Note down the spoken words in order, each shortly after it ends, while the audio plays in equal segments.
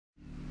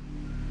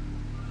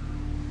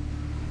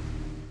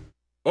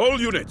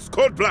All units,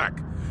 code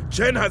black.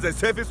 Chen has a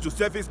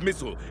surface-to-surface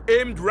missile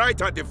aimed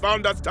right at the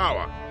Founder's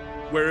Tower.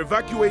 We're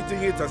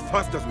evacuating it as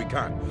fast as we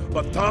can,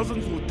 but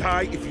thousands will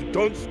die if you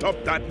don't stop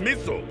that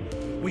missile.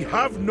 We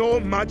have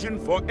no margin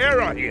for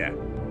error here.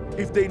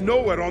 If they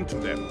know we're onto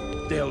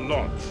them, they'll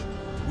launch.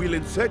 We'll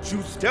insert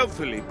you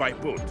stealthily by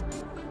boat.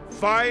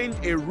 Find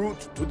a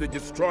route to the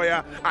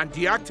destroyer and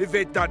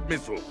deactivate that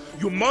missile.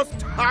 You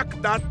must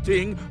hack that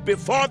thing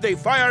before they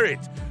fire it.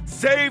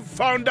 Save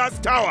Founder's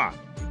Tower!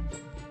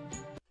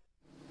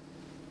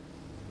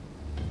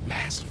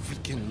 Mass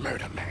freaking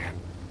murder, man.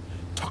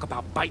 Talk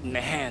about biting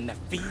the hand that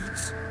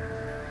feeds.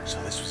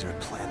 So this was your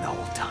plan the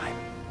whole time?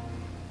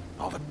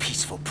 All the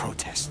peaceful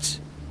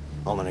protests?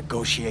 All the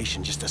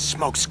negotiation just a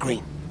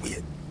smokescreen?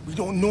 We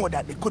don't know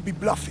that. They could be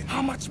bluffing.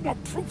 How much more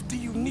proof do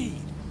you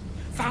need?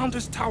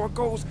 Founder's Tower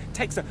goes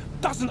takes a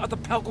dozen other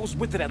pelgos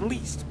with it at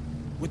least.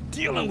 We're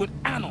dealing with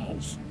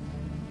animals.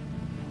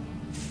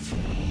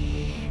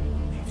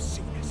 They've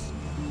seen us.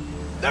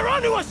 They're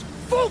onto us!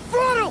 Full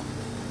throttle!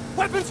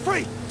 Weapons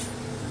free!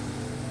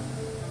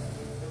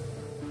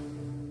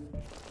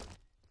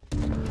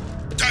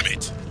 Damn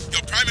it!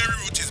 Your primary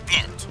route is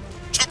blocked.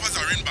 Choppers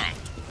are inbound.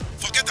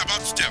 Forget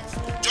about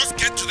stealth. Just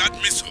get to that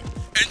missile.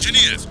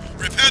 Engineers,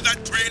 repair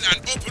that crane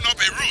and open up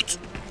a route.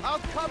 I'll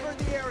cover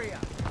the area.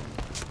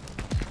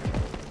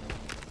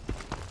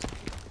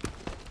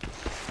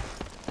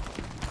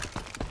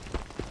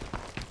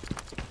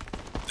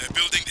 They're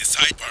building the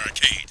side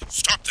barricade.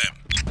 Stop them.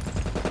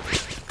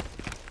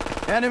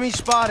 Enemy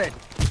spotted.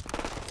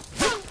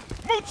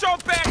 Mucho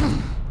back!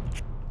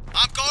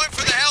 I'm going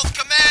for the health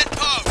command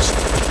post.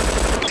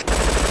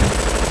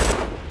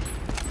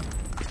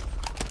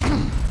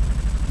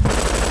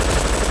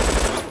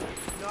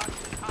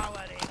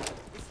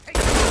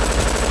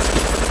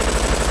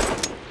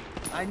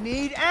 I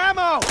need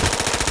ammo!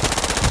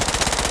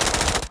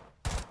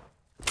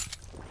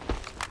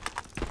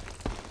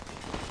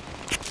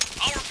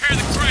 I'll repair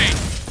the crane.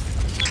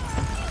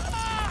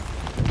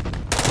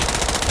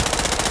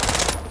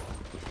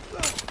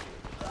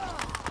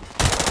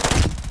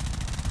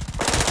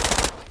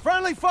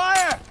 Friendly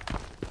fire!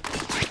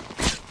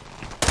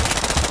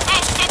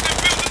 I'll stop them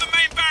building the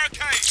main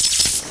barricade.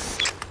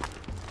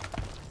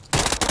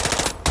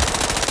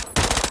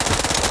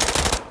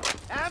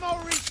 Ammo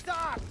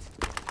restocked!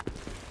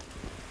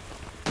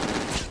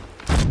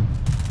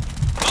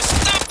 I'll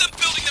stop them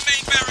building the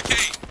main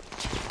barricade.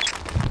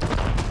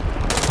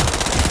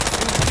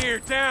 Here,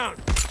 down!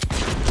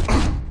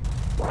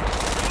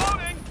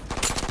 Reloading!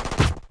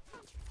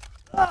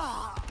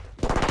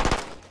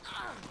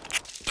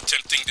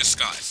 Attempting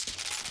disguise.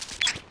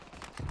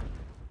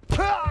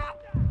 Ah!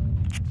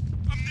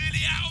 I'm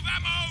nearly out of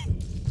ammo.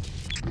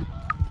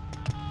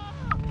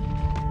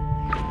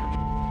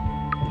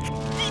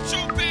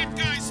 Mucho bad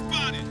guys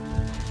spotted.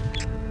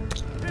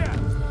 Here,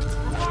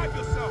 revive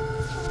yourself!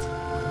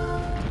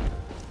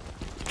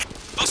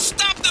 I'll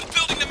stop them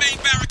building the main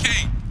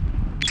barricade.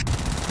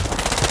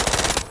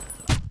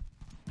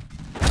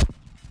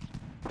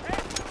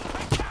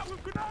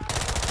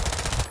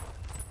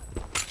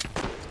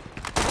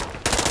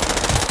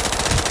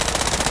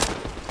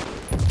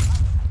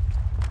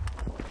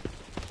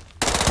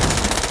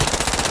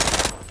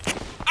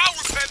 I'll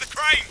repair the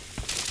crane.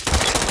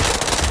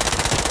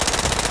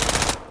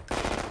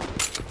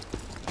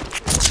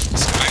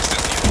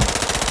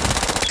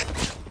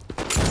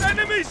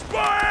 Enemy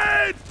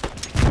spotted!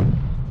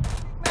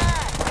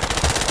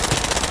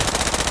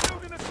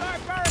 Building a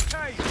side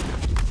barricade!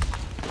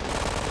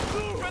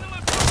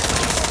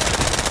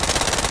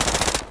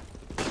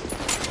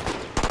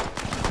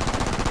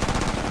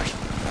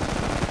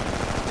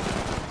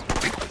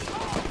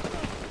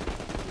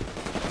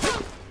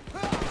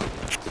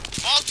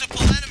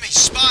 Multiple enemies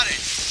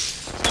spotted.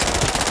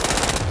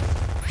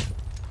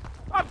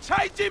 I'm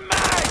changing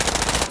mag!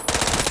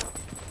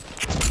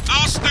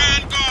 I'll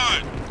stand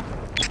guard.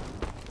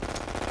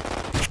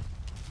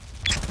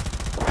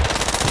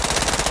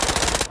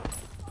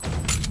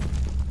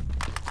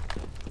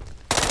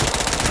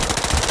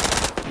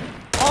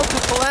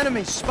 Multiple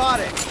enemies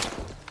spotted.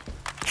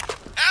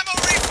 Ammo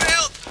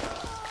refilled!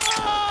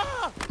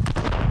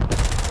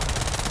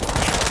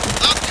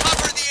 I'll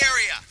cover the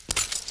area.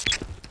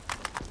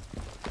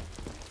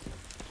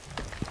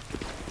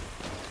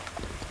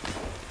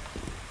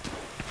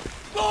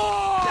 Oh!